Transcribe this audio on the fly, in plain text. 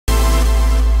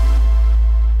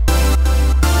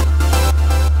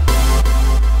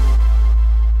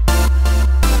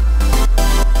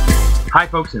Hi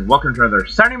folks, and welcome to another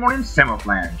Saturday morning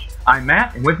Samoflange. I'm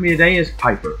Matt, and with me today is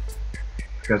Piper,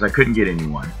 because I couldn't get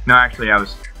anyone. No, actually, I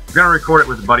was going to record it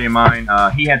with a buddy of mine.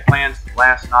 He had plans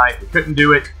last night. We couldn't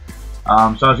do it, so I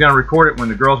was going to record it when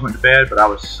the girls went to bed, but I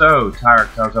was so tired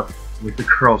because I was up with the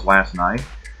girls last night.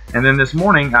 And then this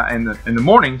morning, in the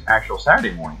mornings, actual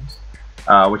Saturday mornings,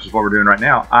 which is what we're doing right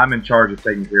now, I'm in charge of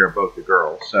taking care of both the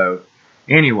girls. So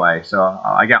anyway, so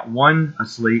I got one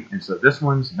asleep, and so this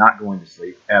one's not going to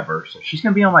sleep ever. So she's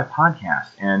going to be on my podcast,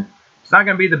 and it's not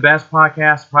going to be the best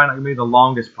podcast, probably not going to be the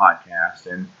longest podcast,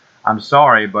 and I'm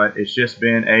sorry, but it's just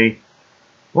been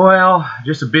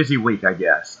just a busy week, I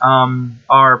guess.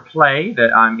 Our play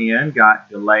that I'm in got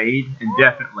delayed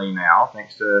indefinitely now,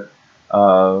 thanks to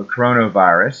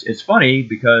coronavirus. It's funny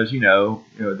because, you know,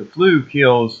 the flu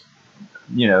kills,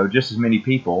 just as many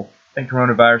people. I think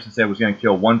coronavirus said it was going to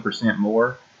kill 1%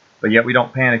 more, but yet we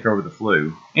don't panic over the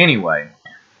flu. Anyway,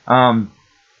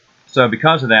 so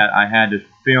because of that, I had to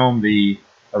film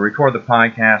record the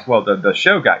podcast. Well, the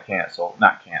show got canceled,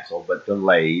 not canceled, but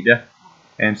delayed.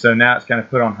 And so now it's kind of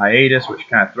put on hiatus, which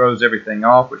kind of throws everything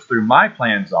off, which threw my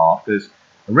plans off, because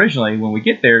originally when we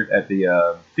get there at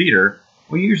the theater,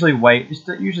 we usually wait.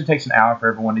 It usually takes an hour for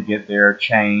everyone to get there,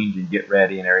 change, and get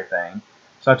ready and everything.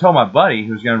 So I told my buddy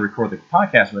who's going to record the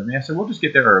podcast with me, I said, we'll just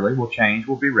get there early, we'll change,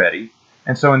 we'll be ready.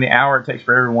 And so in the hour it takes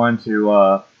for everyone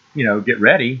to, get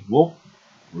ready, we'll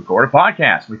record a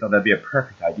podcast. We thought that'd be a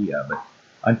perfect idea. But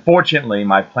unfortunately,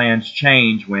 my plans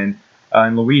changed when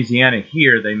in Louisiana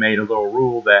here, they made a little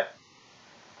rule that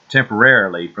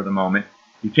temporarily, for the moment,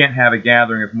 you can't have a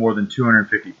gathering of more than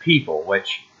 250 people,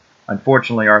 which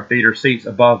unfortunately our theater seats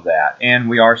above that. And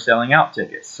we are selling out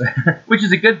tickets, which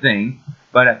is a good thing.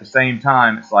 But at the same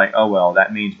time, it's like, oh, well,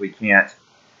 that means we can't,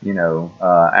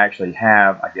 actually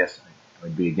have, I guess it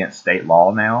would be against state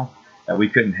law now, that we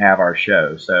couldn't have our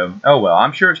show. So, oh, well,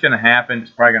 I'm sure it's going to happen.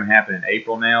 It's probably going to happen in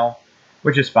April now,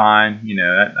 which is fine.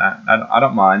 I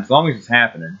don't mind. As long as it's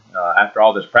happening. After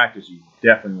all this practice, you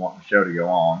definitely want the show to go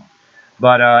on.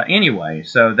 But anyway,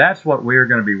 so that's what we're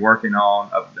going to be working on.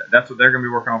 That's what they're going to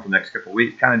be working on for the next couple of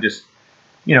weeks, kind of just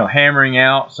hammering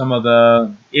out some of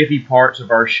the iffy parts of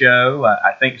our show.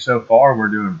 I think so far we're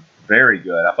doing very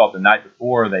good. I thought the night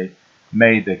before they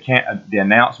made the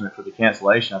announcement for the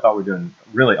cancellation, I thought we were doing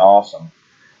really awesome.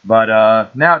 But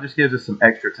now it just gives us some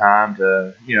extra time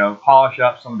to, polish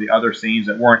up some of the other scenes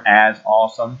that weren't as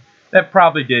awesome, that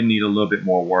probably did need a little bit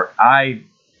more work. I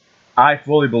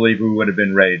fully believe we would have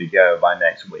been ready to go by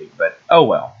next week. But, oh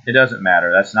well, it doesn't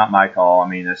matter. That's not my call. I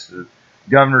mean, it's the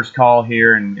governor's call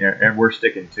here, and we're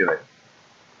sticking to it.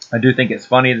 I do think it's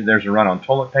funny that there's a run on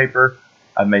toilet paper.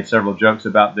 I've made several jokes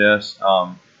about this.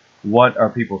 What are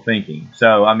people thinking?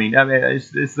 So, I mean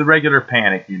it's the regular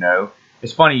panic,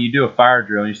 It's funny, you do a fire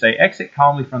drill and you say, exit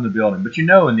calmly from the building. But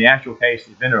in the actual case,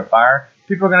 if into a fire,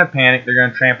 people are going to panic. They're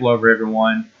going to trample over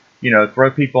everyone,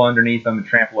 throw people underneath them and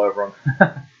trample over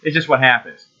them. It's just what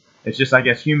happens. It's just, I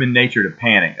guess, human nature to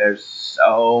panic. There's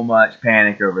so much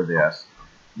panic over this.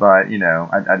 But,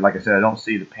 like I said, I don't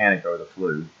see the panic over the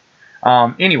flu.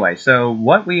 Anyway, so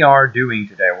what we are doing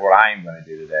today, what I am going to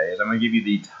do today, is I'm going to give you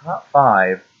the top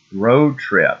 5 road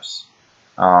trips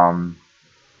that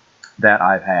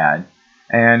I've had.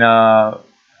 And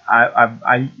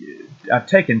I've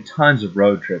taken tons of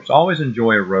road trips. I always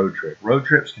enjoy a road trip. Road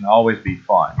trips can always be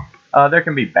fun. There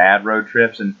can be bad road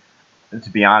trips, and to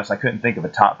be honest, I couldn't think of a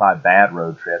top 5 bad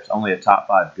road trips. Only a top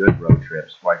 5 good road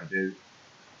trips what I could do.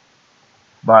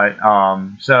 But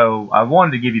so I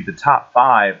wanted to give you the top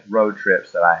 5 road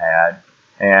trips that I had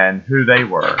and who they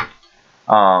were.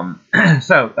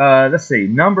 Let's see,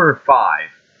 number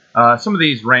 5. Some of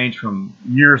these range from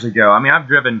years ago. I mean, I've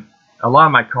driven, a lot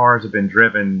of my cars have been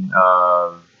driven,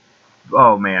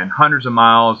 hundreds of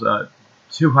miles,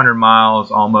 200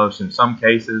 miles almost in some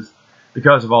cases,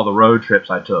 because of all the road trips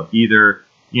I took, either,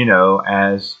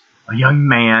 as a young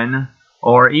man,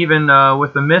 or even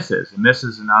with the missus. The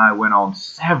missus and I went on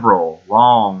several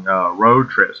long road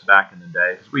trips back in the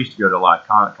day, because we used to go to a lot of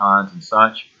Comic-Cons and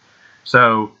such.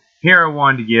 So here I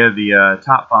wanted to give the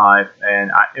top 5,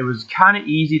 and it was kind of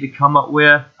easy to come up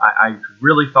with. I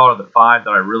really thought of the 5 that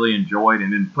I really enjoyed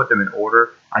and then put them in order.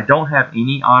 I don't have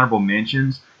any honorable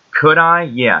mentions. Could I?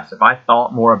 Yes. If I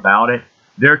thought more about it,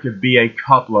 there could be a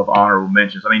couple of honorable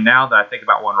mentions. I mean, now that I think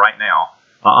about one right now,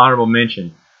 honorable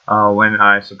mention. When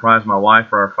I surprised my wife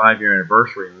for our 5-year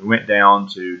anniversary, we went down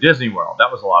to Disney World.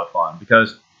 That was a lot of fun,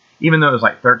 because even though it was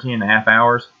like 13.5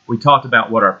 hours, we talked about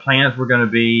what our plans were going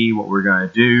to be, what we're going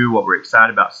to do, what we're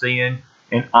excited about seeing.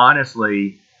 And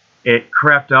honestly, it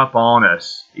crept up on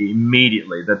us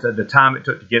immediately. The time it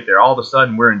took to get there, all of a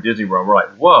sudden we're in Disney World. We're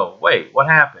like, whoa, wait, what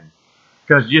happened?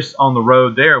 because just on the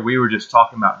road there, we were just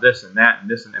talking about this and that and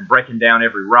this and breaking down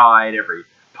every ride, every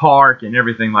park, and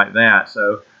everything like that.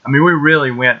 So, I mean, we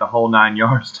really went the whole 9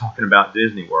 yards talking about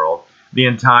Disney World the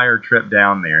entire trip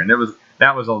down there, and that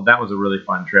was a really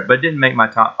fun trip. But it didn't make my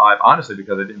top 5, honestly,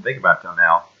 because I didn't think about it till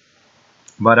now.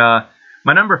 But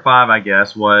my number 5, I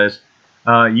guess, was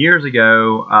years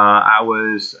ago.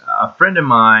 A friend of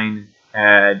mine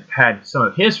had some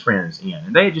of his friends in,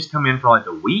 and they had just come in for like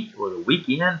the week or the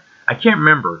weekend. I can't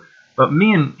remember, but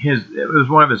it was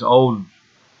one of his old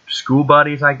school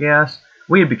buddies, I guess.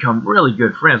 We had become really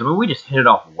good friends. I mean, we just hit it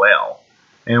off well,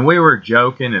 and we were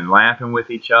joking and laughing with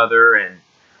each other.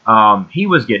 And he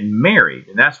was getting married,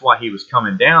 and that's why he was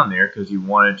coming down there, because he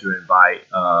wanted to invite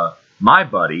my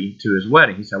buddy to his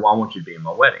wedding. He said, "Well, I want you to be in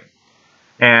my wedding,"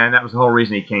 and that was the whole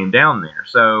reason he came down there.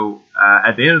 So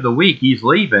at the end of the week, he's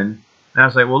leaving. And I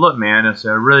was like, "Well, look, man," I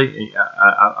said,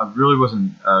 I really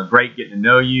wasn't great getting to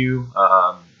know you.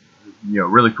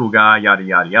 Really cool guy, yada,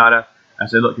 yada, yada. I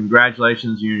said, "Look,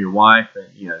 congratulations, you and your wife. And,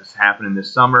 it's happening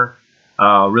this summer.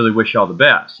 Really wish you all the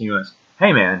best." He goes,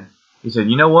 "Hey, man," he said,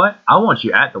 "you know what? I want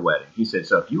you at the wedding." He said,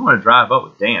 "So if you want to drive up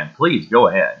with Dan, please go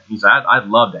ahead." He said, I'd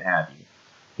love to have you."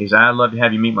 He said, "I'd love to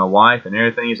have you meet my wife and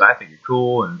everything." He said, "I think you're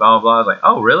cool," and blah, blah, blah. I was like,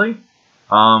 "Oh, really?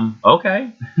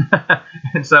 Okay."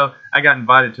 And so I got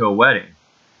invited to a wedding.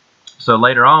 So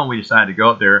later on, we decided to go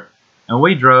up there, and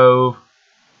we drove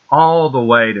all the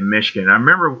way to Michigan. I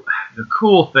remember the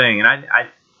cool thing, and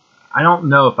I don't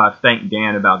know if I've thanked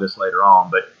Dan about this later on,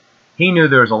 but he knew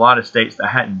there was a lot of states that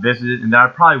I hadn't visited and that I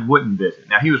probably wouldn't visit.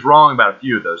 Now, he was wrong about a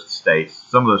few of those states.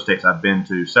 Some of those states I've been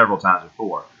to several times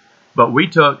before. But we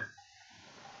took,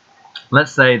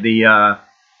 let's say, the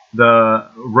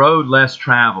road less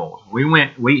traveled.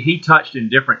 He touched in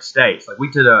different states. Like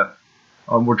we did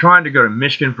we're trying to go to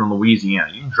Michigan from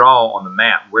Louisiana. You can draw on the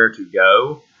map where to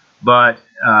go, but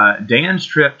Dan's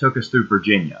trip took us through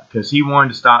Virginia because he wanted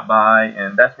to stop by,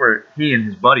 and that's where he and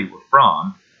his buddy were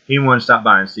from. He wanted to stop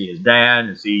by and see his dad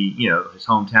and see, his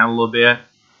hometown a little bit.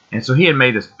 And so he had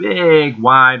made this big,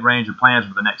 wide range of plans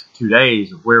for the next 2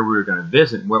 days of where we were going to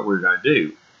visit and what we were going to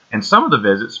do. And some of the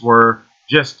visits were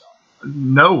just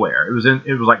nowhere. It was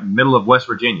like the middle of West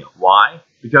Virginia. Why?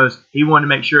 Because he wanted to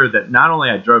make sure that not only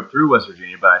I drove through West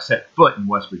Virginia, but I set foot in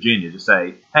West Virginia to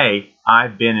say, "Hey,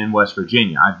 I've been in West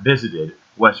Virginia. I've visited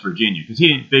West Virginia." Because he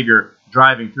didn't figure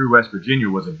driving through West Virginia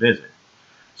was a visit.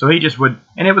 So he just would,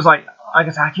 and it was like I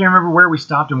guess I can't remember where we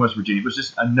stopped in West Virginia. It was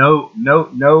just a no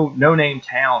name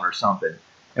town or something.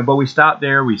 But we stopped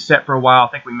there. We sat for a while. I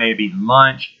think we may have eaten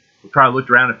lunch. We probably looked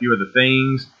around a few of the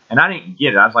things, and I didn't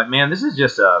get it. I was like, "Man, this is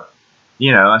just a."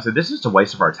 I said, "This is just a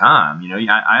waste of our time.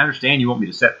 I understand you want me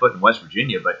to set foot in West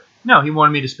Virginia, but no, he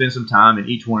wanted me to spend some time in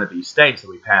each one of these states that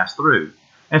we passed through."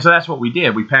 And so that's what we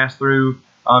did. We passed through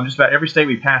just about every state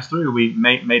we passed through. We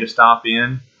made a stop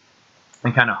in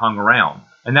and kind of hung around.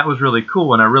 And that was really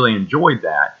cool, and I really enjoyed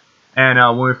that. And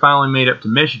when we finally made up to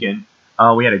Michigan,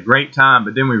 we had a great time,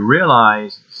 but then we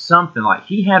realized something, like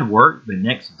he had work the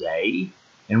next day,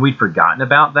 and we'd forgotten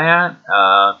about that,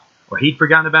 or he'd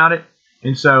forgotten about it.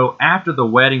 And so after the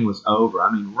wedding was over,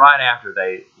 right after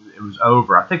it was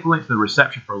over, I think we went to the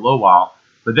reception for a little while,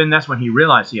 but then that's when he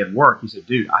realized he had work. He said,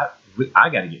 "Dude, I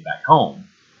got to get back home."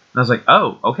 And I was like,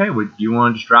 "Oh, okay, do you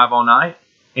want to just drive all night?"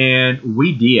 And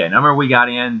we did. I remember we got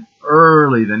in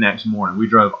early the next morning. We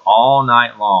drove all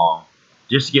night long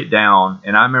just to get down,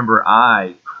 and I remember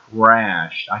I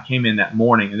crashed. I came in that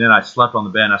morning, and then I slept on the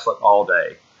bed, and I slept all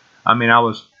day.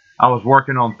 I was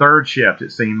working on third shift,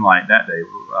 it seemed like, that day,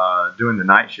 doing the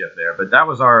night shift there. But that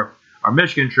was our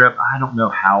Michigan trip. I don't know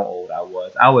how old I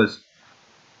was. I was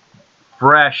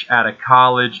fresh out of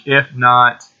college, if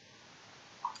not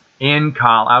in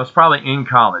college. I was probably in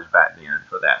college back then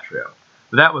for that trip.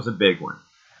 But that was a big one.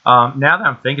 Now that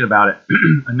I'm thinking about it,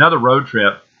 another road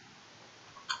trip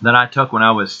that I took when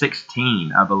I was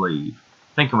 16, I believe,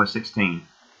 I think I was 16,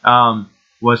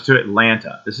 was to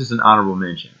Atlanta. This is an honorable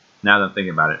mention, now that I'm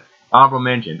thinking about it. Honorable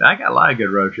mention. I got a lot of good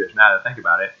road trips now that I think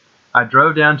about it. I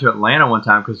drove down to Atlanta one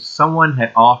time because someone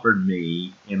had offered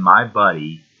me and my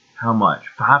buddy, how much?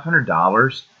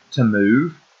 $500 to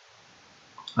move.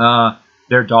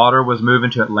 Their daughter was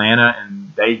moving to Atlanta,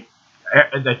 and they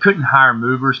couldn't hire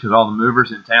movers because all the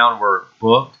movers in town were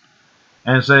booked.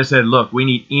 And so they said, "Look, we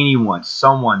need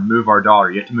someone move our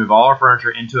daughter. You have to move all our furniture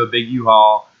into a big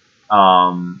U-Haul,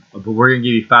 but we're going to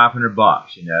give you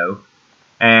 $500,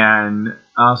 And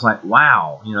I was like,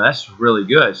 "Wow, that's really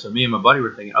good." So me and my buddy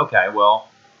were thinking, okay, well,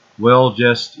 we'll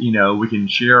just, we can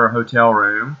share a hotel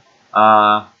room.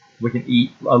 We can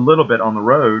eat a little bit on the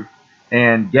road,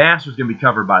 and gas was going to be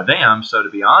covered by them. So to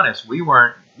be honest, we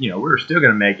weren't, we were still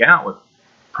going to make out with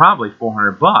probably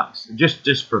 $400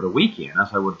 just for the weekend. I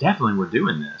was like, well, definitely we're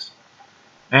doing this.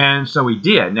 And so we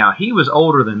did. Now, he was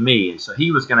older than me, and so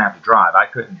he was going to have to drive. I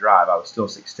couldn't drive. I was still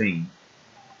 16.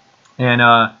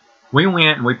 And we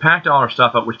went and we packed all our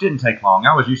stuff up, which didn't take long.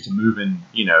 I was used to moving,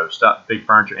 you know, stuff, big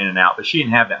furniture in and out, but she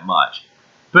didn't have that much.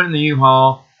 Put it in the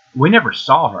U-Haul. We never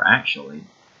saw her, actually.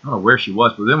 I don't know where she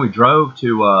was, but then we drove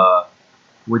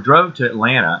to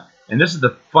Atlanta. And this is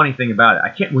the funny thing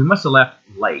about it. We must have left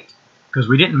late because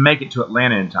we didn't make it to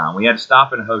Atlanta in time. We had to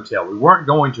stop in a hotel. We weren't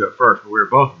going to at first, but we were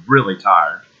both really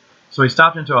tired. So we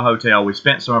stopped into a hotel. We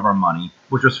spent some of our money,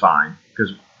 which was fine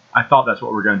because I thought that's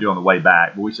what we were going to do on the way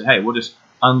back. But we said, hey, we'll just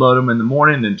unload them in the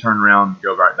morning, then turn around and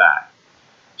go right back.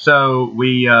 So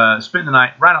we spent the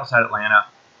night right outside Atlanta.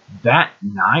 That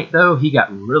night, though, he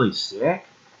got really sick.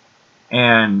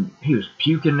 And he was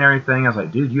puking and everything. I was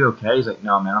like, dude, you okay? He's like,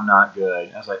 no, man, I'm not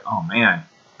good. I was like, oh, man.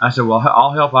 I said, well,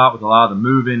 I'll help out with a lot of the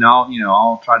moving.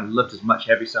 I'll try to lift as much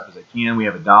heavy stuff as I can. We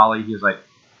have a dolly. He was like,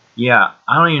 yeah,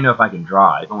 I don't even know if I can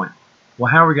drive. I went, well,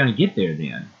 how are we going to get there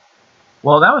then?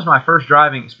 Well, that was my first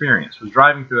driving experience, was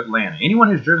driving through Atlanta. Anyone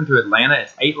who's driven through Atlanta,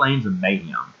 it's 8 lanes of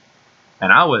mayhem.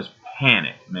 And I was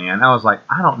panicked, man. I was like,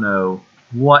 I don't know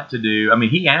what to do. I mean,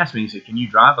 he asked me, he said, can you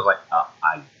drive? I was like,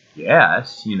 I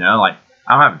guess, you know, like,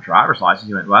 I don't have a driver's license.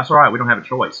 He went, well, that's all right. We don't have a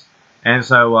choice. And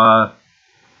so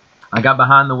I got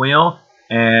behind the wheel,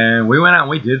 and we went out and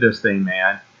we did this thing,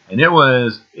 man. And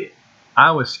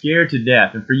I was scared to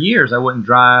death. And for years, I wouldn't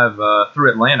drive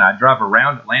through Atlanta. I'd drive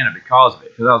around Atlanta because of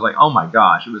it. Because I was like, oh, my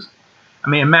gosh. I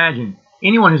mean, imagine,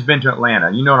 anyone who's been to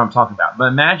Atlanta, you know what I'm talking about. But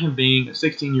imagine being a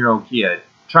 16-year-old kid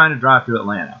trying to drive through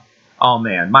Atlanta. Oh,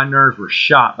 man, my nerves were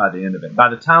shot by the end of it. By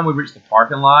the time we reached the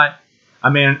parking lot, I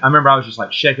mean, I remember I was just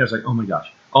like shaking. I was like, oh my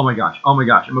gosh, oh my gosh, oh my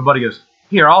gosh. And my buddy goes,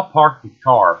 here, I'll park the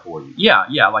car for you.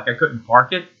 Yeah, like I couldn't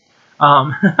park it.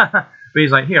 But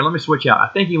he's like, here, let me switch out. I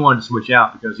think he wanted to switch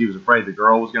out because he was afraid the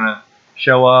girl was going to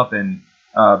show up and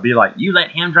be like, you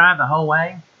let him drive the whole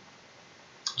way?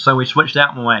 So we switched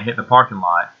out when we hit the parking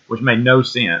lot, which made no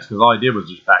sense because all he did was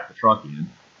just back the truck in.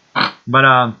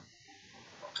 But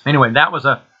anyway, that was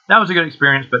a good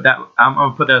experience, but I'm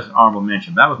going to put that as an honorable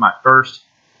mention. That was my first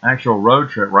actual road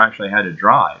trip where I actually had to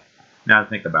drive. Now to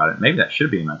think about it, maybe that should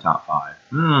be in my top 5.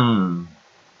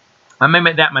 I may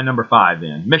make that my number 5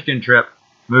 then. Michigan trip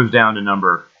moves down to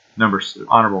number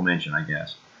honorable mention, I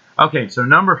guess. Okay, so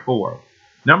number 4.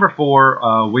 Number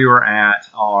 4, we were at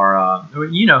our,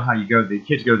 you know how the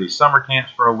kids go to these summer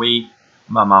camps for a week.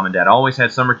 My mom and dad always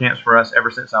had summer camps for us ever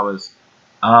since I was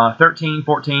 13,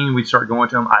 14. We'd start going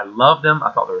to them. I loved them.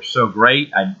 I thought they were so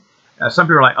great. Some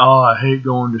people are like, oh, I hate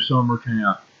going to summer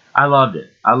camp. I loved it.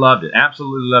 I loved it.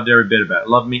 Absolutely loved every bit of it. I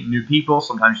loved meeting new people.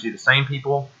 Sometimes you see the same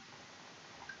people.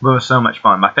 But it was so much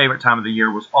fun. My favorite time of the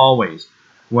year was always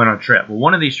when on a trip. Well,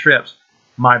 one of these trips,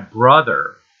 my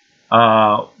brother,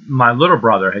 my little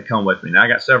brother had come with me. Now, I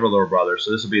got several little brothers,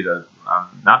 so this will be the,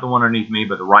 not the one underneath me,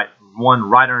 but the one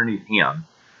right underneath him.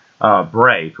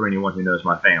 Bray, for anyone who knows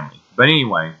my family. But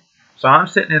anyway, so I'm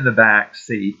sitting in the back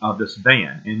seat of this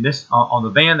van. And on the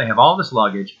van, they have all this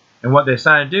luggage. And what they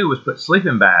decided to do was put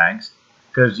sleeping bags,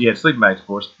 because you had sleeping bags, of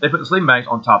course. They put the sleeping bags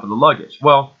on top of the luggage.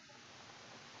 Well,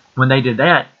 when they did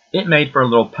that, it made for a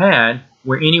little pad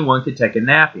where anyone could take a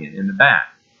nap in the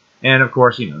back. And, of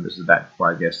course, you know, this is back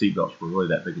before I guess seatbelts were really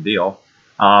that big a deal.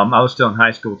 I was still in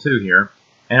high school, too, here.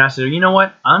 And I said, you know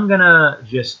what? I'm going to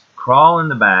just crawl in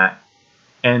the back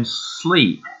and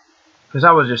sleep. Because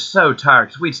I was just so tired,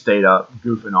 because we'd stayed up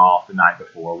goofing off the night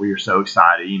before. We were so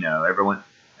excited, you know, everyone.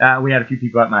 We had a few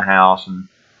people at my house, and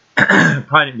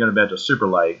probably didn't go to bed till super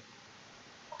late.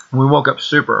 We woke up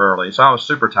super early, so I was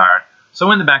super tired. So I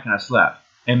went in the back and I slept.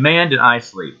 And man, did I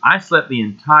sleep. I slept the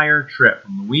entire trip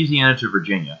from Louisiana to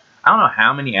Virginia. I don't know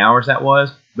how many hours that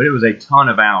was, but it was a ton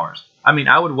of hours. I mean,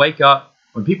 I would wake up,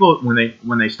 when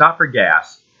they stopped for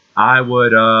gas, I'd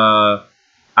wake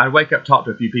up, talk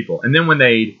to a few people. And then when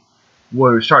they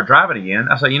would start driving again,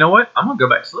 I said, you know what? I'm going to go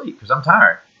back to sleep because I'm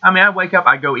tired. I mean, I'd wake up,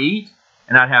 I'd go eat,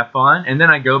 and I'd have fun, and then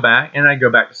I'd go back, and I'd go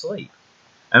back to sleep.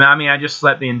 And I mean, I just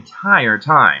slept the entire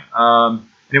time. And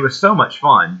it was so much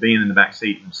fun being in the back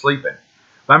seat and sleeping.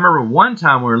 But I remember one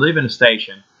time we were leaving the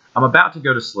station. I'm about to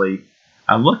go to sleep.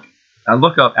 I look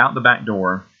up out the back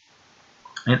door,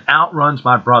 and out runs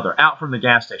my brother, out from the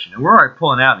gas station. And we're already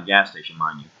pulling out of the gas station,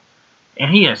 mind you.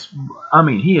 And he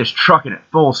is trucking at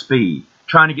full speed,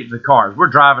 trying to get to the cars. We're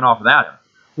driving off without him.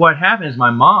 What happened is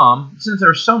my mom, since there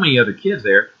were so many other kids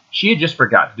there, she had just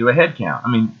forgot to do a head count. I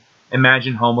mean,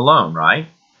 imagine Home Alone, right?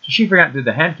 So she forgot to do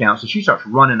the head count, so she starts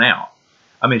running out.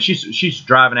 I mean, she's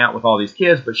driving out with all these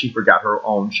kids, but she forgot her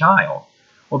own child.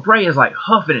 Well, Bray is like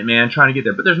huffing it, man, trying to get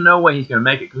there, but there's no way he's going to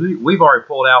make it because we've already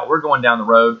pulled out. We're going down the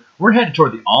road. We're headed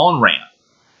toward the on-ramp.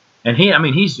 And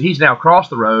he's now crossed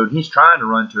the road. He's trying to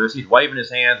run to us. He's waving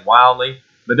his hands wildly,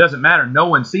 but it doesn't matter. No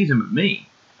one sees him but me.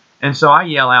 And so I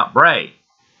yell out, Bray,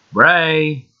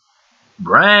 Bray,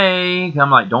 Bray.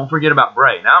 I'm like, don't forget about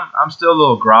Bray. Now, I'm still a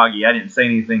little groggy. I didn't say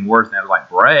anything worse than that. I was like,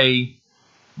 Bray,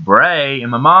 Bray.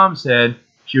 And my mom said,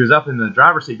 she was up in the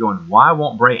driver's seat going, why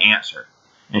won't Bray answer?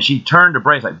 And she turned to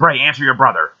Bray, like, Bray, answer your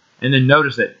brother. And then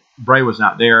noticed that Bray was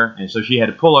not there. And so she had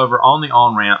to pull over on the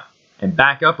on-ramp and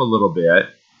back up a little bit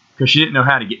because she didn't know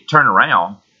how to turn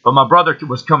around. But my brother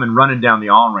was coming running down the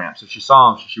on-ramp. So she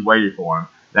saw him. So she waited for him.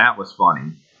 That was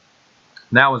funny.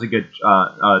 That was a good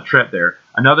trip there.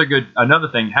 Another thing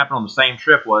that happened on the same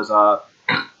trip was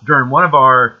during one of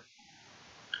our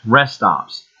rest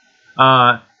stops.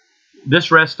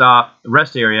 This rest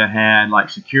area had like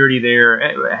security there.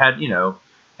 It had, you know,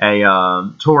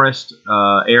 a tourist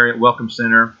area, welcome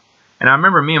center. And I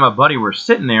remember me and my buddy were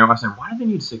sitting there. And I said, why do they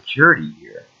need security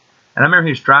here? And I remember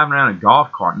he was driving around a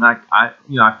golf cart, and I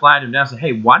flagged him down. And said,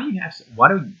 hey, why do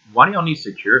y'all need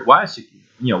security? Why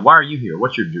are you here?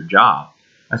 What's your job?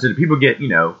 I said, do people get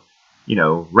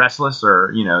restless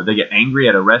or they get angry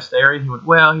at a rest area? He went,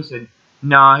 well, he said,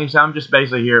 no. He said, I'm just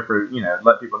basically here for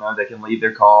let people know they can leave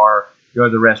their car, go to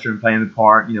the restroom, play in the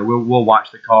park. We'll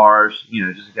watch the cars, just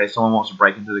in case someone wants to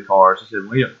break into the cars. He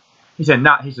said,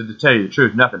 he said, to tell you the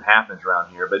truth, nothing happens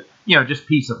around here, but just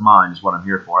peace of mind is what I'm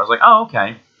here for. I was like, oh,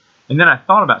 okay. And then I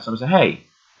thought about something. I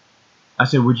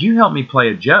said, hey, would you help me play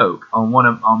a joke on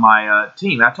my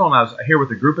team? I told him I was here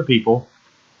with a group of people.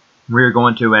 We were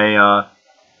going to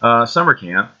a summer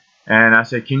camp, and I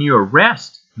said, can you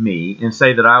arrest me and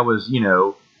say that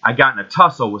I got in a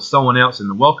tussle with someone else in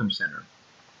the welcome center?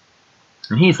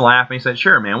 And he's laughing. He said,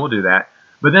 sure, man, we'll do that.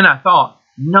 But then I thought,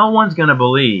 no one's going to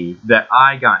believe that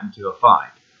I got into a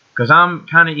fight because I'm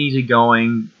kind of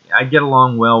easygoing. I get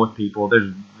along well with people.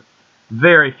 There's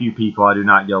very few people I do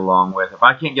not get along with. If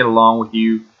I can't get along with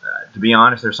you, to be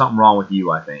honest, there's something wrong with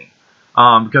you, I think.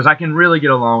 Because I can really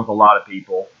get along with a lot of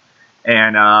people.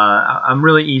 And I'm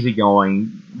really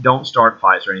easygoing. Don't start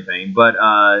fights or anything. But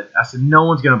I said, no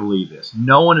one's going to believe this.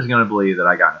 No one is going to believe that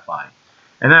I got in a fight.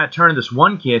 And then I turned to this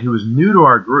one kid who was new to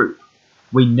our group.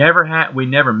 We never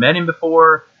met him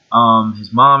before.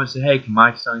 His mom had said, hey, can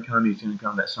my son come? He's going to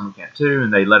come to that summer camp too.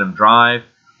 And they let him drive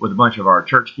with a bunch of our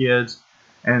church kids.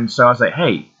 And so I was like,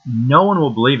 hey, no one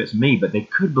will believe it's me, but they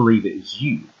could believe it is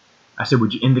you. I said,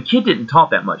 would you? And the kid didn't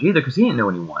talk that much either because he didn't know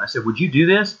anyone. I said, would you do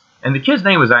this? And the kid's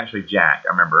name was actually Jack,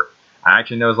 I remember. I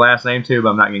actually know his last name too, but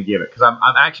I'm not going to give it because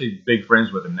I'm actually big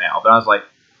friends with him now. But I was like,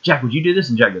 Jack, would you do this?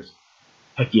 And Jack goes,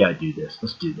 heck yeah, I'd do this.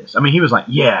 Let's do this. I mean, he was like,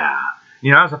 yeah.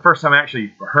 That was the first time I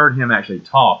actually heard him actually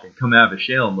talk and come out of his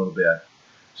shell a little bit.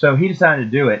 So he decided to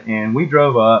do it, and we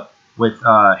drove up with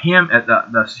him at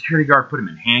the security guard, put him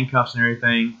in handcuffs and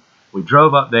everything. We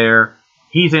drove up there.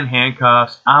 He's in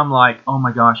handcuffs. I'm like, oh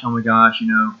my gosh,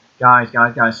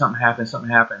 guys, something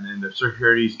happened. And the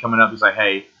security's coming up. He's like,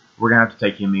 hey, we're going to have to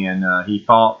take him in. He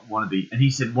fought one of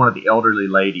the elderly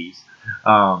ladies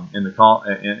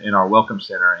in our welcome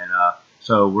center. And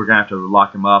so we're going to have to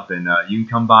lock him up. And you can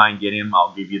come by and get him.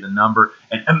 I'll give you the number.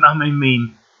 And I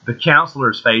mean, the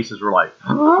counselors' faces were like,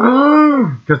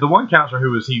 because the one counselor who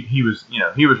was he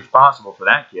was responsible for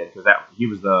that kid because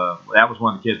that was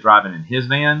one of the kids driving in his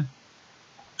van.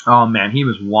 Oh man, he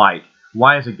was white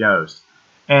as a ghost.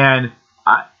 And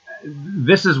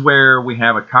this is where we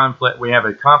have a conflict. We have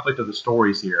a conflict of the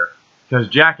stories here because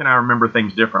Jack and I remember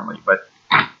things differently. But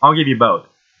I'll give you both.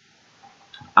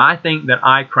 I think that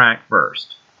I cracked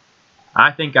first.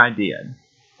 I think I did.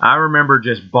 I remember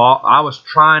I was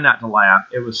trying not to laugh.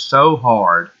 It was so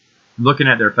hard looking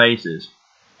at their faces.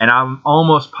 And I'm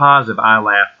almost positive I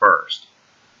laughed first.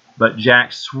 But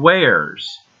Jack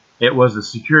swears it was the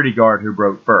security guard who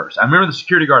broke first. I remember the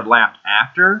security guard laughed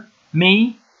after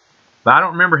me. But I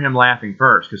don't remember him laughing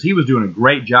first because he was doing a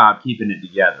great job keeping it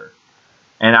together.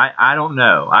 And I don't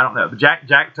know. But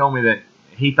Jack told me that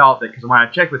he thought that because when I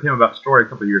checked with him about the story a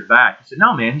couple of years back, he said,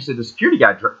 no, man. He said, the security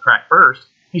guy cracked first.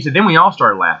 He said, then we all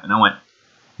started laughing. I went,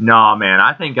 no, man,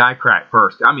 I think I cracked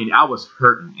first. I mean, I was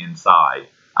hurting inside.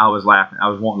 I was laughing. I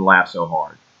was wanting to laugh so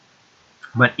hard.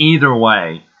 But either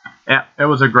way, it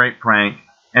was a great prank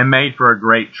and made for a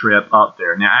great trip up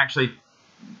there. Now, actually,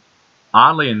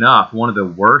 oddly enough, one of the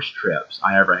worst trips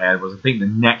I ever had was, I think, the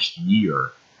next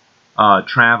year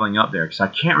traveling up there. Because I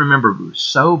can't remember. It was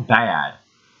so bad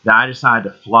that I decided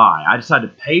to fly. I decided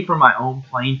to pay for my own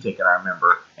plane ticket, I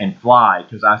remember, and fly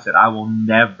because I said, I will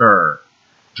never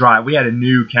drive. We had a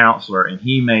new counselor, and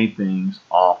he made things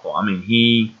awful. I mean,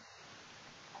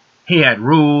 he had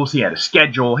rules. He had a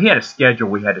schedule. He had a schedule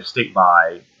we had to stick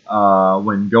by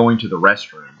when going to the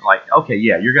restroom. Like, okay,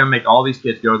 yeah, you're going to make all these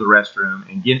kids go to the restroom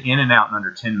and get in and out in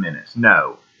under 10 minutes.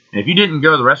 No. And if you didn't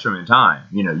go to the restroom in time,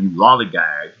 you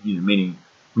lollygagged, meaning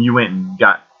you went and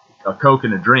got a Coke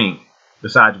and a drink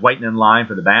besides waiting in line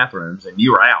for the bathrooms, and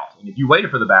you were out. And if you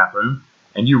waited for the bathroom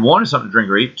and you wanted something to drink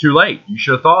or eat, too late. You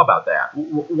should have thought about that.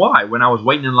 Why? When I was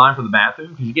waiting in line for the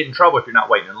bathroom? Because you get in trouble if you're not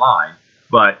waiting in line.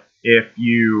 But if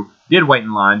you did wait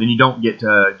in line, then you don't get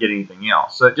to get anything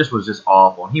else. So it just was just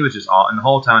awful. And he was just awful. And the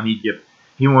whole time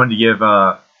he wanted to give,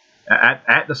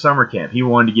 at the summer camp, he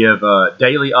wanted to give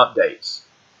daily updates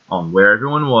on where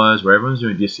everyone was, where everyone's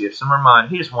doing, just see if some remind.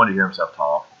 He just wanted to hear himself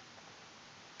talk.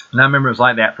 And I remember it was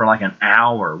like that for like an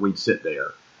hour. We'd sit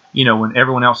there. When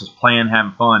everyone else is playing,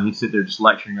 having fun, he'd sit there just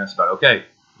lecturing us about, okay,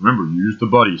 remember, use the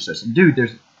buddy system. Dude,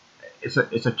 it's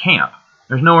a camp.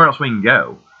 There's nowhere else we can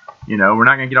go. We're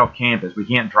not going to get off campus. We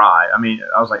can't drive. I mean,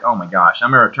 I was like, oh my gosh. I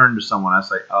remember I turned to someone. I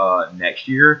was like, next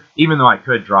year, even though I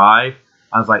could drive,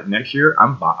 I was like, next year,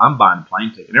 I'm buying a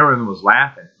plane ticket. And everyone was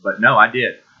laughing. But no, I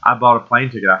did. I bought a plane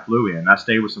ticket. I flew in. I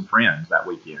stayed with some friends that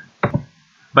weekend.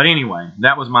 But anyway,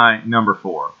 that was my number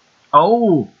 4.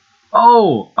 Oh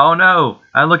no.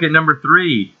 I look at number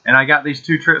 3, and I got these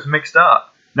 2 trips mixed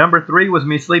up. Number 3 was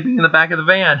me sleeping in the back of the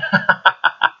van.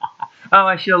 Oh,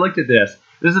 I should have looked at this.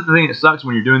 This is the thing that sucks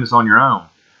when you're doing this on your own.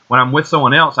 When I'm with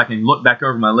someone else, I can look back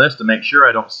over my list to make sure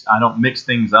I don't mix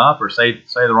things up or say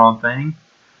the wrong thing.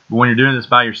 But when you're doing this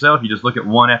by yourself, you just look at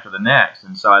one after the next.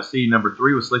 And so I see number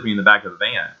 3 was sleeping in the back of the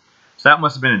van. So that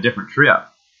must have been a different trip.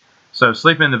 So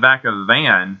sleeping in the back of the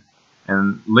van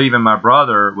and leaving my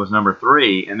brother was number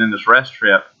 3. And then this rest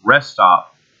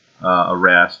stop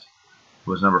arrest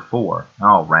was number 4.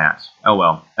 Oh, rats. Oh,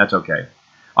 well, that's okay.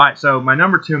 All right, so my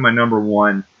number 2 and my number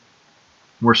 1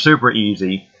 were super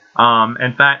easy.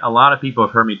 In fact, a lot of people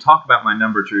have heard me talk about my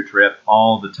number 2 trip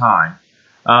all the time.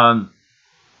 A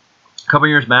couple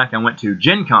years back, I went to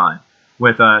Gen Con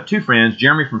with 2 friends,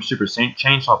 Jeremy from Super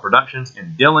Chainsaw Productions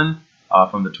and Dylan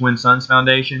from the Twin Sons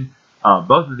Foundation.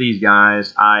 Both of these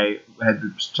guys I had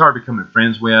started becoming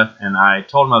friends with, and I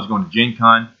told them I was going to Gen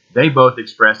Con. They both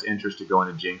expressed interest to going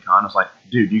to Gen Con. I was like,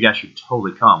 dude, you guys should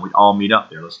totally come. We'd all meet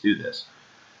up there. Let's do this.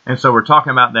 And so we're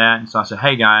talking about that, and so I said,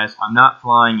 hey guys, I'm not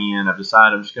flying in. I've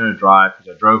decided I'm just going to drive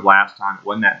because I drove last time. It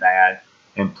wasn't that bad.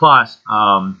 And plus,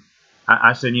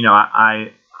 I said, I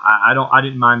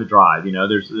didn't mind the drive.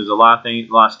 There's a lot of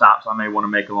things, a lot of stops I may want to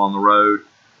make along the road,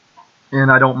 and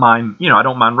I don't mind, I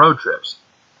don't mind road trips.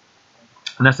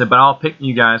 And I said, but I'll pick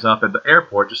you guys up at the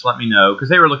airport. Just let me know, because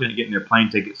they were looking at getting their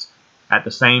plane tickets at the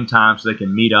same time so they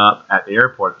can meet up at the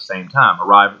airport at the same time,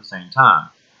 arrive at the same time.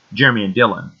 Jeremy and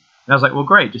Dylan. And I was like, well,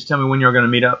 great. Just tell me when you're going to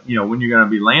meet up, when you're going to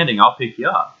be landing. I'll pick you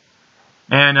up.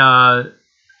 And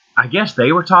I guess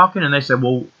they were talking, and they said,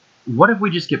 well, what if we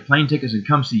just get plane tickets and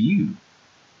come see you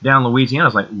down in Louisiana? I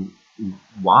was like,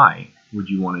 why would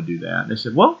you want to do that? And they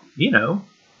said, well,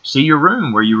 see your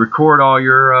room where you record all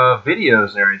your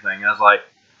videos and everything. And I was like,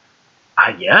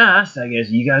 I guess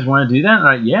you guys want to do that? And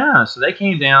I'm like, yeah. So they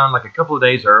came down like a couple of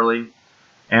days early,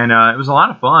 and it was a lot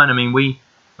of fun. I mean,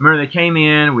 I remember they came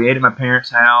in, we ate at my parents'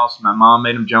 house. My mom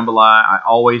made them jambalaya. I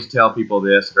always tell people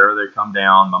this, if ever they come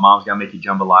down, my mom's got to make you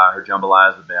jambalaya. Her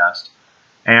jambalaya is the best.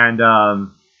 And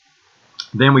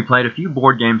then we played a few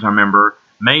board games, I remember,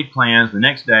 made plans. The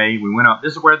next day, we went up.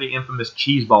 This is where the infamous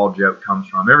cheese ball joke comes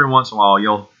from. Every once in a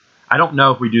while, I don't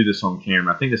know if we do this on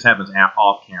camera. I think this happens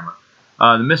off camera.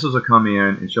 The missus will come in,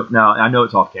 and now I know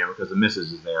it's off camera because the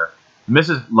missus is there. The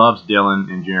missus loves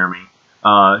Dylan and Jeremy.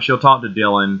 She'll talk to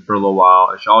Dylan for a little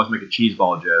while. She'll always make a cheese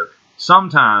ball joke.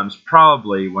 Sometimes,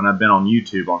 probably, when I've been on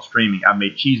YouTube on streaming, I've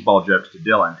made cheese ball jokes to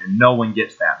Dylan, and no one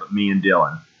gets that but me and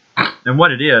Dylan. And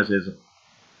what it is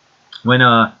when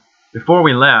before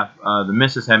we left, the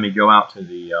missus had me go out to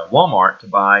the Walmart to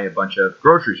buy a bunch of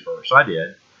groceries for her. So I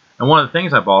did. And one of the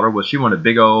things I bought her was she wanted a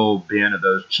big old bin of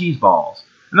those cheese balls.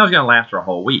 And that was going to last her a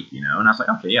whole week, And I was like,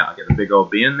 okay, yeah, I'll get a big old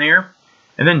bin there.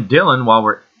 And then Dylan, while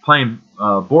we're playing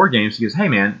board games, he goes, hey,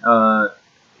 man, can I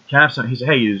have some? He said,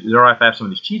 hey, is it all right if I have some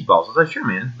of these cheese balls? I was like, sure,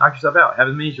 man, knock yourself out. Have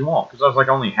as many as you want. Because I was like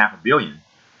only $500 million.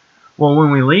 Well,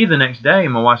 when we leave the next day,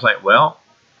 my wife's like, well,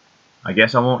 I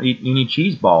guess I won't eat any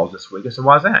cheese balls this week. I said,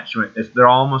 why's that? She went, they're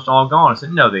almost all gone. I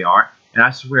said, no, they aren't. And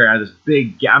I swear, I had this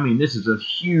big, this is a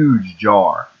huge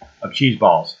jar of cheese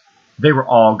balls. They were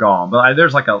all gone. But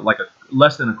there's like a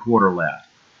less than a quarter left.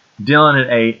 Dylan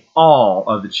had ate all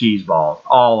of the cheese balls,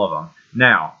 all of them.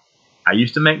 Now, I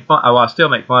used to make fun, I still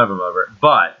make fun of him over it,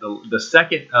 but the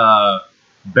second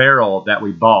barrel that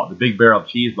we bought, the big barrel of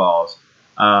cheese balls,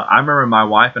 I remember my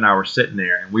wife and I were sitting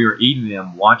there, and we were eating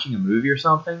them, watching a movie or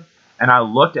something, and I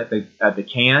looked at the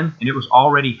can, and it was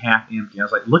already half empty. I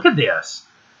was like, look at this.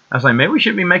 I was like, maybe we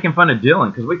shouldn't be making fun of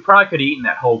Dylan, because we probably could have eaten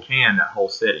that whole can, that whole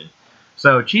sitting.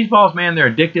 So cheese balls, man,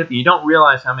 they're addictive, and you don't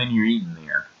realize how many you're eating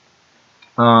there.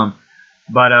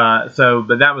 But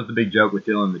that was the big joke with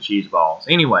Dylan, the cheese balls.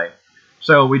 Anyway,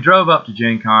 so we drove up to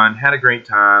Gen Con, had a great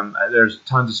time. There's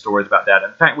tons of stories about that.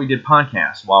 In fact, we did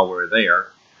podcasts while we were there.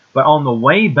 But on the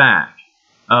way back,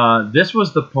 this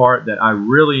was the part that I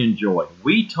really enjoyed.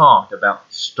 We talked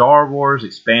about Star Wars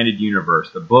Expanded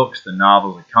Universe, the books, the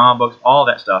novels, the comic books, all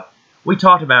that stuff. We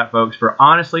talked about it, folks, for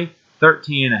honestly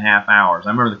 13.5 hours. I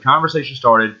remember the conversation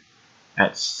started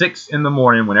at 6 in the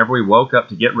morning whenever we woke up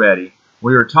to get ready.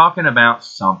 We were talking about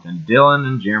something. Dylan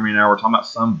and Jeremy and I were talking about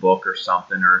some book or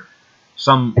something, or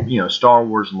some, Star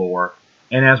Wars lore.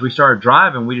 And as we started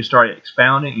driving, we just started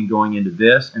expounding and going into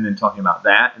this, and then talking about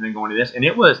that, and then going to this. And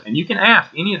it was, and you can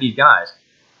ask any of these guys,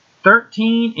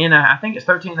 I think it's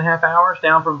 13.5 hours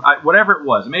down from, whatever it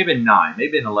was. It may have been 9,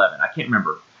 maybe been 11. I can't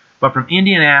remember. But from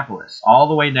Indianapolis all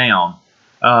the way down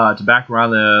to back where I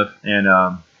live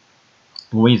in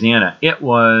Louisiana, it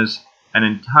was an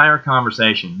entire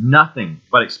conversation. Nothing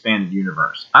but expanded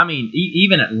universe. I mean,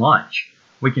 even at lunch,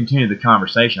 we continued the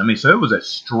conversation. I mean, so it was a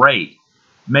straight,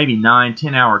 maybe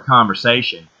 9-10 hour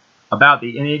conversation about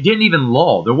and it didn't even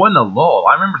lull. There wasn't a lull.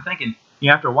 I remember thinking,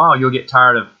 after a while, you'll get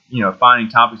tired of, finding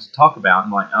topics to talk about,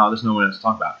 and like, oh, there's no one else to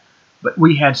talk about. But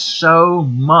we had so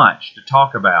much to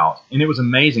talk about, and it was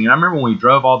amazing. And I remember when we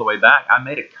drove all the way back, I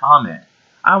made a comment.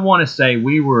 I want to say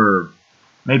we were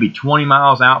maybe 20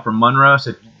 miles out from Monroe. I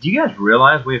said, do you guys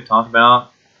realize we have talked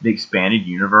about the expanded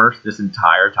universe this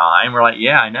entire time? We're like,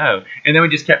 yeah, I know. And then we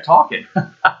just kept talking.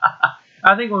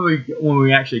 I think when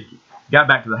we actually got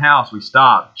back to the house, we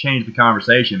stopped, changed the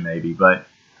conversation maybe. But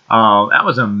that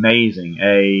was amazing.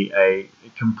 A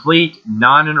complete,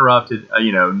 non-interrupted,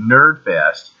 nerd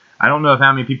fest. I don't know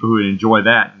how many people who would enjoy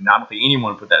that. And I don't think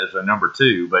anyone would put that as a number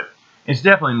 2, but it's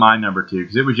definitely my number 2,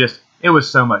 because it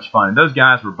was so much fun. And those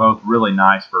guys were both really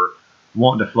nice for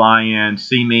wanting to fly in,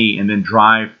 see me, and then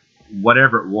drive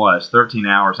whatever it was, 13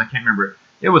 hours. I can't remember.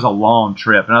 It was a long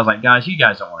trip. And I was like, guys, you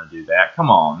guys don't want to do that. Come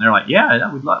on. And they're like,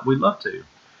 yeah, we'd love to.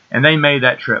 And they made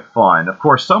that trip fun. Of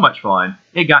course, so much fun,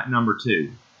 it got number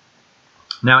 2.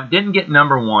 Now, it didn't get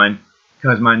number 1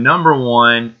 because my number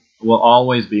 1 will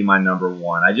always be my number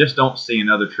 1. I just don't see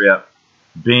another trip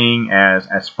being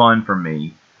as fun for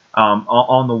me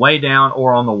on the way down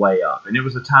or on the way up. And it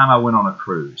was the time I went on a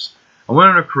cruise. I went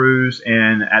on a cruise,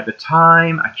 and at the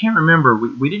time, I can't remember,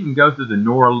 we didn't go through the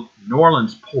New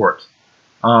Orleans port.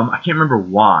 I can't remember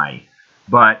why,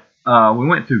 but we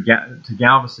went through to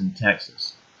Galveston,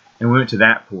 Texas, and we went to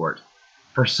that port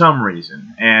for some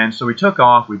reason. And so we took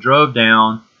off, we drove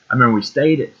down. I remember we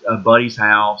stayed at a buddy's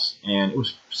house, and it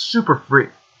was super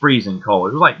freezing cold.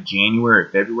 It was like January,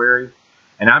 February,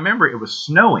 and I remember it was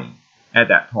snowing at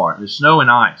that part. It was snow and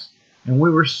ice, and we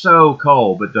were so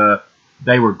cold, but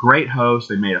they were great hosts.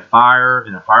 They made a fire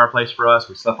in a fireplace for us.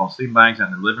 We slept on sleeping bags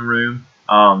out in the living room.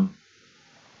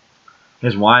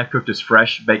 His wife cooked us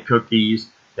fresh baked cookies.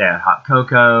 They had hot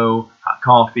cocoa, hot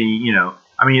coffee,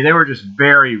 I mean, they were just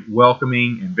very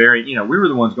welcoming and very, we were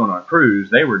the ones going on a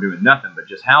cruise. They were doing nothing but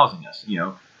just housing us,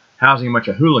 housing a bunch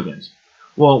of hooligans.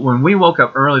 Well, when we woke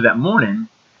up early that morning,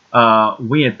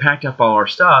 we had packed up all our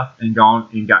stuff and gotten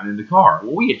in the car.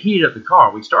 Well, we had heated up the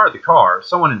car. We started the car.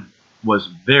 Someone was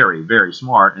very, very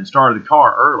smart and started the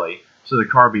car early so the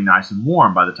car would be nice and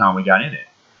warm by the time we got in it.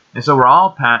 And so we're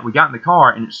all packed. We got in the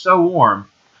car, and it's so warm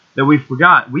that we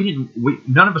forgot.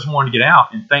 None of us wanted to get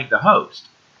out and thank the host.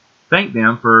 Thank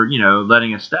them for,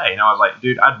 letting us stay. And I was like,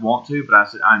 dude, I'd want to, but I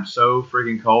said, I'm so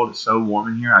freaking cold. It's so warm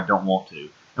in here. I don't want to.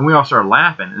 And we all started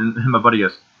laughing. And my buddy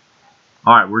goes,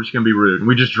 all right, we're just going to be rude. And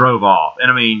we just drove off. And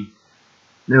I mean,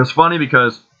 it was funny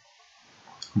because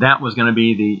that was going to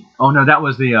be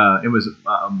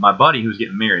my buddy who was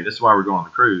getting married. This is why we're going on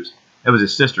the cruise. It was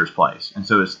his sister's place. And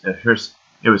so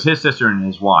it was his sister and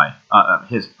his wife,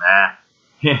 his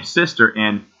sister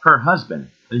and her husband.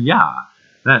 Yeah,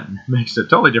 that makes a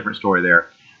totally different story there.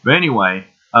 But anyway,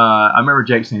 I remember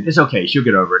Jake saying, "It's okay, she'll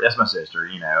get over it. That's my sister."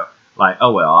 Like,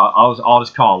 oh well, I'll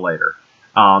just call later.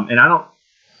 And I don't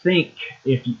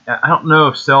know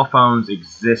if cell phones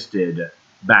existed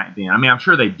back then. I mean, I'm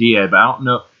sure they did, but I don't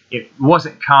know. It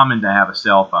wasn't common to have a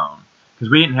cell phone because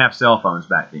we didn't have cell phones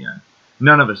back then.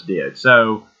 None of us did.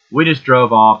 So we just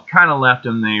drove off, kind of left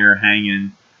them there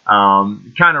hanging,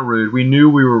 kind of rude. We knew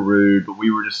we were rude, but we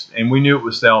knew it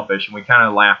was selfish, and we kind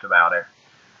of laughed about it.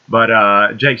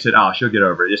 But Jake said, "Oh, she'll get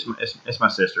over it. It's my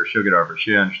sister. She'll get over it.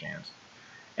 She understands."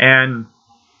 And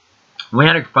we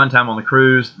had a fun time on the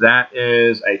cruise. That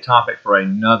is a topic for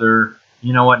another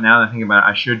You know what? Now that I think about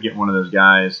it, I should get one of those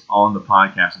guys on the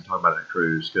podcast and talk about that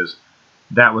cruise, because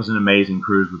that was an amazing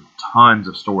cruise with tons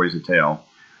of stories to tell.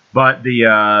 But the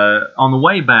on the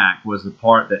way back was the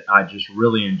part that I just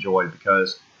really enjoyed,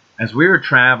 because as we were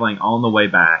traveling on the way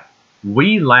back,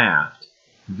 we laughed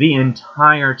the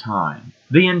entire time.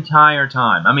 The entire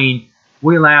time. I mean,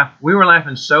 we were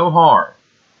laughing so hard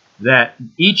that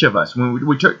each of us, when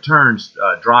we took turns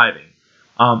driving,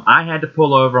 I had to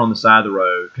pull over on the side of the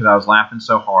road because I was laughing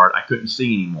so hard I couldn't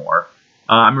see anymore.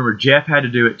 I remember Jeff had to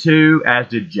do it too, as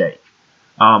did Jake.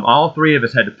 All three of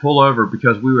us had to pull over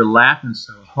because we were laughing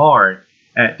so hard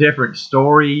at different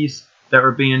stories that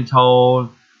were being told.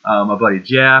 My buddy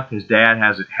Jeff, his dad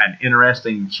had an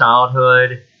interesting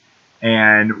childhood,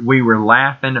 and we were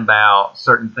laughing about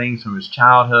certain things from his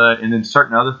childhood, and then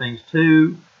certain other things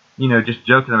too, you know, just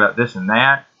joking about this and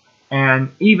that.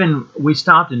 And even we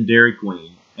stopped in Dairy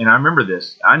Queen, and I remember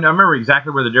this. I remember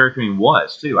exactly where the Dairy Queen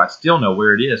was too. I still know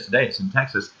where it is today. It's in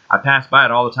Texas. I pass by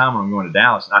it all the time when I'm going to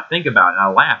Dallas, and I think about it, and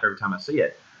I laugh every time I see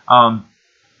it. When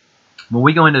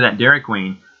we go into that Dairy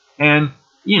Queen, and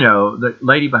you know, the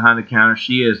lady behind the counter,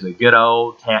 she is a good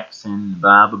old Texan,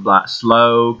 blah, blah, blah,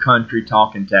 slow country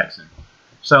talking Texan.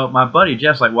 So my buddy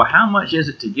Jeff's like, well, how much is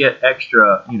it to get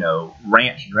extra, you know,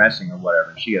 ranch dressing or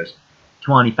whatever? And she goes,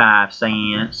 25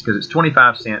 cents, because it's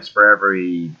 25 cents for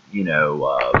every, you know,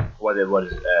 what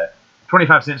is it?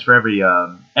 25 cents for every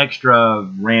extra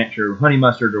ranch or honey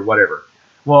mustard or whatever.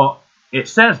 Well, it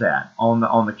says that on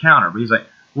the counter, but he's like,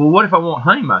 well, what if I want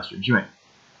honey mustard? She went,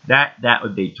 that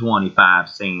would be 25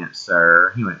 cents,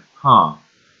 sir. He went, huh?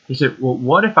 He said, well,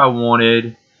 what if I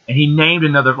wanted, and he named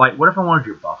another, like, what if I wanted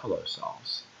your buffalo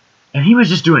sauce? And he was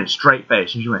just doing it straight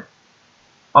face. And she went,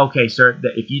 okay, sir,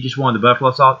 if you just wanted the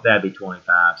buffalo sauce, that'd be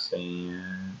 25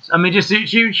 cents. I mean, just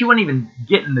she wasn't even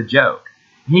getting the joke.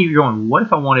 And he was going, what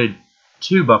if I wanted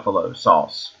 2 buffalo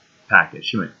sauce packets?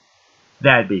 She went,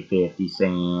 that'd be 50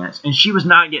 cents. And she was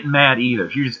not getting mad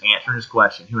either. She was just answering his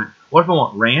question. He went, what if I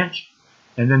want ranch?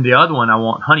 And then the other one, I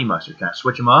want honey mustard. Can I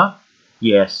switch them up?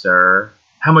 Yes, sir.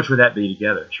 How much would that be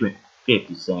together? She went,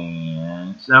 50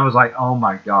 cents. And I was like, oh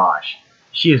my gosh,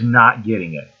 she is not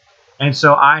getting it. And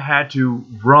so I had to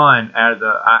run out of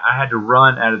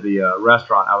the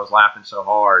restaurant. I was laughing so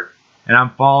hard, and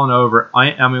I'm falling over.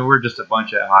 I mean, we're just a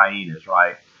bunch of hyenas,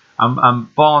 right? I'm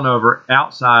falling over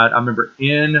outside. I remember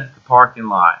in the parking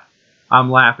lot, I'm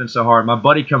laughing so hard. My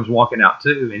buddy comes walking out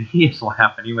too, and he is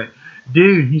laughing. He went,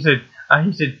 dude, he said,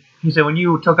 when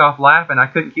you took off laughing, I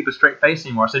couldn't keep a straight face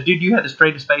anymore. I said, dude, you had the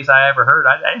straightest face I ever heard.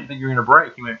 I didn't think you were going to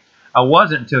break. He went, I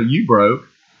wasn't until you broke.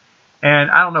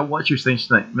 And I don't know what you're thinking. She's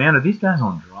like, man, are these guys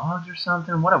on drugs or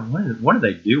something? What are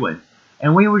they doing?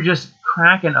 And we were just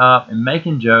cracking up and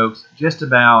making jokes just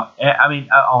about, I mean,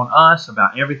 on us,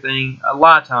 about everything. A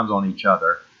lot of times on each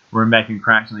other. We're making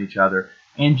cracks on each other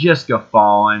and just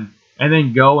guffawing. And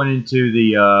then going into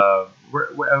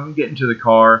we get into the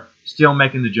car, still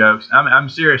making the jokes. I'm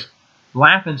serious,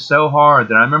 laughing so hard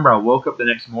that I remember I woke up the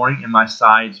next morning and my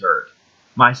sides hurt.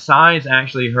 My sides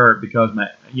actually hurt because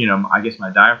I guess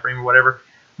my diaphragm or whatever,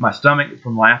 my stomach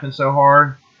from laughing so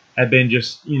hard had been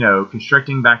just,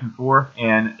 constricting back and forth,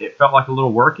 and it felt like a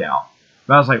little workout.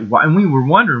 But I was like, why? And we were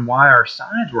wondering why our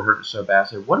sides were hurting so bad. I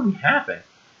said, what did we happen?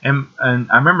 And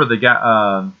I remember the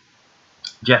guy,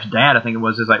 Jeff's dad, I think it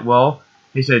was, is like, well,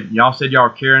 he said, y'all said y'all were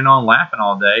carrying on laughing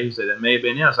all day. He said, it may have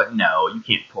been it. I was like, no, you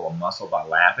can't pull a muscle by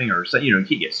laughing, or you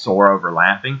can't get sore over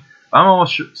laughing. I'm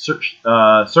almost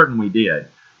certain we did.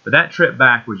 But that trip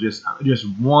back was just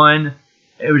one.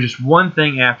 It was just one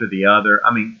thing after the other.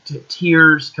 I mean,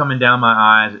 tears coming down my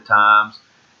eyes at times.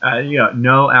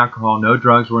 No alcohol, no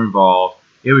drugs were involved.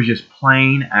 It was just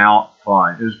plain out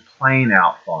fun. It was plain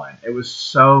out fun. It was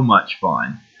so much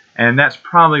fun. And that's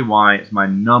probably why it's my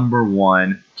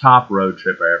 #1 top road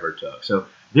trip I ever took. So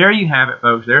there you have it,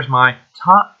 folks. There's my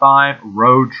top 5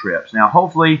 road trips. Now,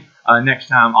 hopefully, next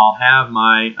time I'll have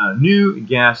my new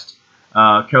guest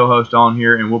co-host on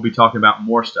here, and we'll be talking about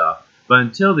more stuff. But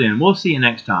until then, we'll see you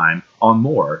next time on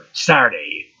more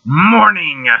Saturday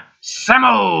Morning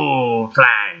Samoflange.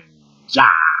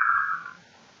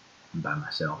 I'm by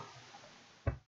myself.